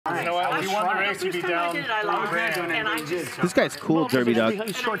You know what? We won the race. You'd be down. This guy's cool, Derby Dog.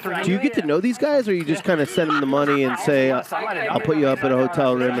 Do you get to know these guys, or you just kind of send them the money and say, I'll put you up at a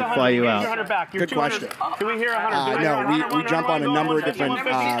hotel room and fly you out? Good question. Do we hear 100? No, we jump on a number of different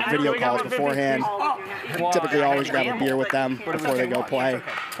video calls beforehand. Typically always grab a beer with them before they go play.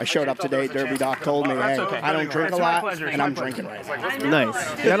 I showed up today. Derby Doc told me, hey, I don't drink a lot, and I'm drinking right now.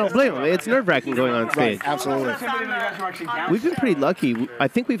 Nice. I don't blame him. It's nerve-wracking going on stage. Right, absolutely. We've been pretty lucky. I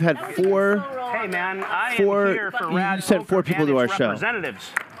think we've had four. Hey man, I am Four. here for You sent 4 people to our show.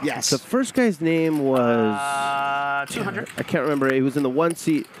 Representatives. Yes. The first guy's name was 200. I can't remember. He was in the one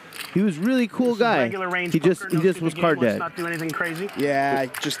seat. He was a really cool guy. He just was card dead. Not do anything crazy. Yeah,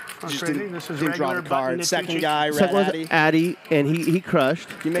 just didn't draw the card. Second guy, Second Red was Addy, and he crushed.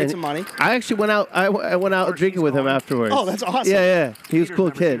 He made some money. I actually went out. I went out drinking with him afterwards. Oh, that's awesome. Yeah. He was a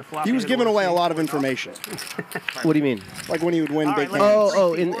cool kid. He was giving away a lot of information. What do you mean? Like when he would win big games.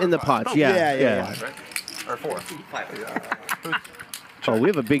 Oh, in the pots. Yeah. Or 4. Oh, we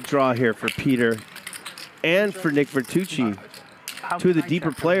have a big draw here for Peter and for Nick Vertucci. Two of the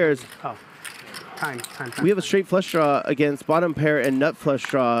deeper players. Oh, time. We have a straight flush draw against bottom pair and nut flush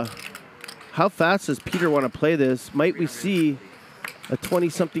draw. How fast does Peter want to play this? Might we see a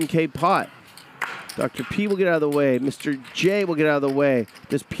 20-something K pot? Dr. P will get out of the way. Mr. J will get out of the way.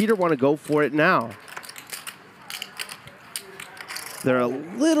 Does Peter want to go for it now? They're a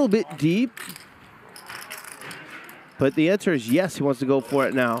little bit deep. But the answer is yes, he wants to go for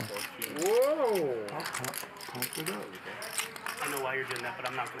it now. Whoa. I know why you're doing that, but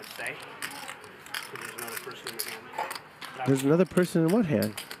I'm not going to say. There's another person in the hand. There's another person in what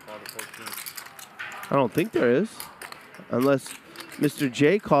hand? I don't think there is. Unless Mr.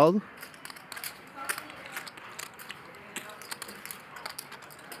 J called.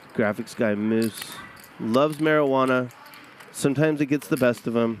 Graphics guy Moose. Loves marijuana. Sometimes it gets the best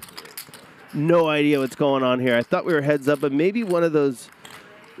of him. No idea what's going on here. I thought we were heads up, but maybe one of those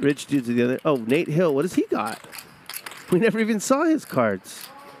rich dudes at the other. Oh, Nate Hill. What has he got? We never even saw his cards.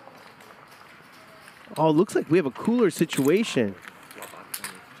 Oh, looks like we have a cooler situation.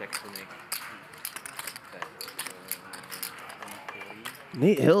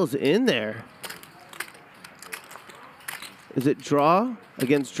 Nate Hill's in there. Is it draw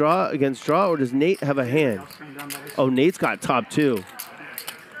against draw against draw, or does Nate have a hand? Oh, Nate's got top 2.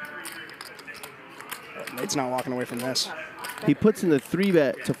 Nate's not walking away from this. He puts in the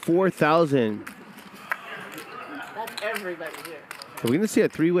 3-bet to 4,000. That's everybody here. Are we going to see a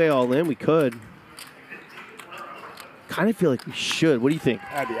 3-way all-in? We could. Kind of feel like we should. What do you think?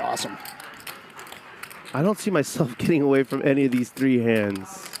 That'd be awesome. I don't see myself getting away from any of these 3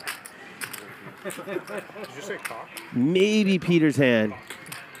 hands. Did you say cock? Maybe Peter's hand.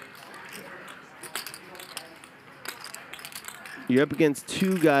 You're up against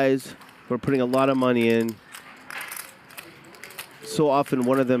 2 guys who are putting a lot of money in. So often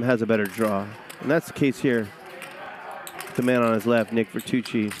one of them has a better draw. And that's the case here. The man on his left, Nick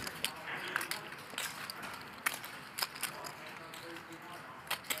Vertucci.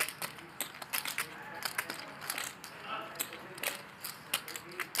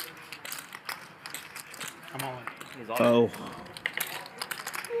 I'm all in. Oh.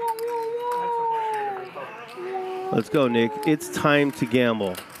 Let's go, Nick. It's time to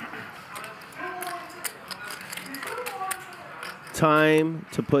gamble. Time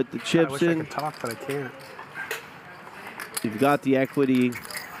to put the chips I wish in. I could talk, but I can't. You've got the equity.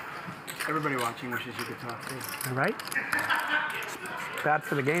 Everybody watching wishes you could talk too. All right? It's bad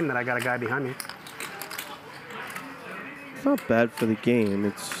for the game that I got a guy behind me. It's not bad for the game.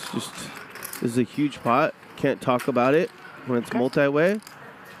 It's just, this is a huge pot. Can't talk about it when it's multi-way.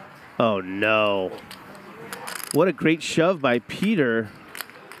 Oh, no. What a great shove by Peter.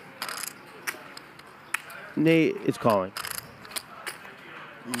 Nate is calling.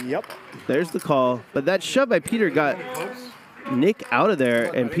 Yep. There's the call. But that shove by Peter got Nick out of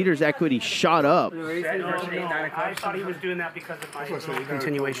there, and Peter's equity shot up. I thought he was doing that because of my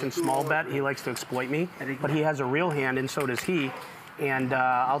continuation small bet. He likes to exploit me, but he has a real hand, and so does he. And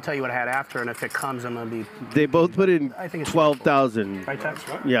I'll tell you what I had after, and if it comes, I'm going to be... They both put in I think it's 12,000. Right, Tex?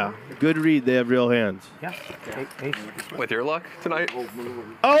 Yeah. Good read. They have real hands. Yeah. Ace. With your luck tonight?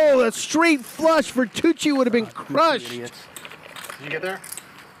 Oh, a straight flush. Vertucci would have been crushed. Did you get there?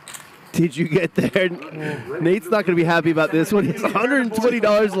 Did you get there? Nate's not going to be happy about this one. It's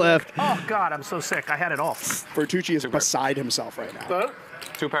 $120 left. Oh, God, I'm so sick. I had it all. Vertucci is beside himself right now.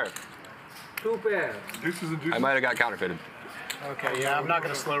 2 pair. 2 pairs. I might have got counterfeited. Okay, yeah, I'm not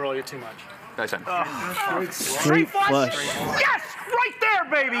going to slow roll you too much. Nice hand. Straight flush. Yes! Right there,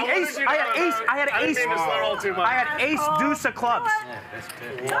 baby. Ace. I had ace deuce of clubs.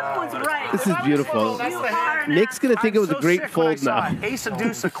 Tuck was right. This is beautiful. Nick's going to think it was a great fold now. Ace of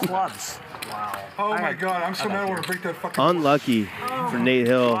deuce of clubs. Oh my God, I'm so mad I want to break that fucking. Unlucky for Nate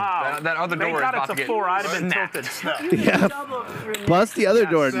Hill. Wow. That other door Thank is God about it's to a get 4. I'd have been tilted. Yeah. Bust the other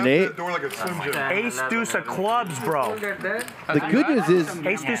door, Nate. That door like a Slim Jim. Ace deuce of clubs, bro. The good news is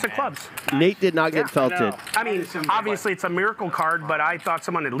Ace deuce of clubs. Nate did not get felted. I mean, obviously it's a miracle card, but I thought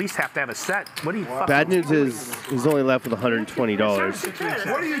someone at least have to have a set. What do you? Bad news is he's only left with $120.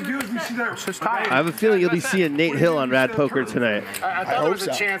 What do you do if you see that? It's just tied. I have a feeling you'll be seeing Nate Hill on Rad Poker tonight. I hope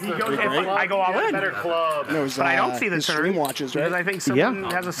so. I go all in. Those, But I don't see the his turn stream watches, because right? I think someone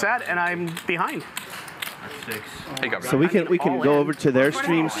has a set and I'm behind. So we can go over to their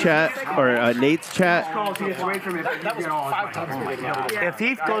streams chat or Nate's chat. If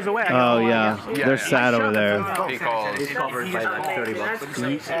Heath goes away, Oh yeah, they're sad over there. He calls. He's covered by like 30 bucks.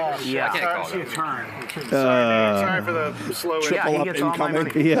 I can't call it. Sorry for the slow yeah, Triple he up gets all my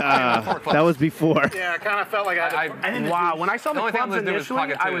incoming. money. Yeah, that was before. Yeah, I kind of felt like I had to. Wow, when I saw the only thing clubs I'm gonna do is initially,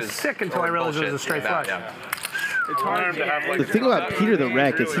 pocket I two was is sick until I realized it was a straight flush. Yeah. It's hard to have like. The thing about Peter the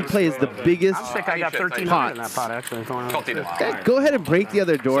Wreck is he plays the biggest. I think I got 1,300 in that pot actually. Call Tito. Go ahead and break the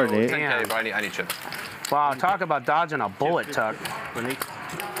other door, Nate. 10K, but I need chips. Wow, talk about dodging a bullet, Tuck.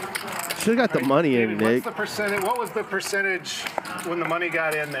 Should have got the money in, What's Nick. the percentage? What was the percentage when the money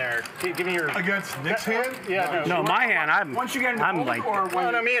got in there? Give me your. Against Nick's hand? Yeah. No, my hand, I'm like. Oh,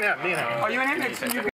 no, me and him. Are you in it?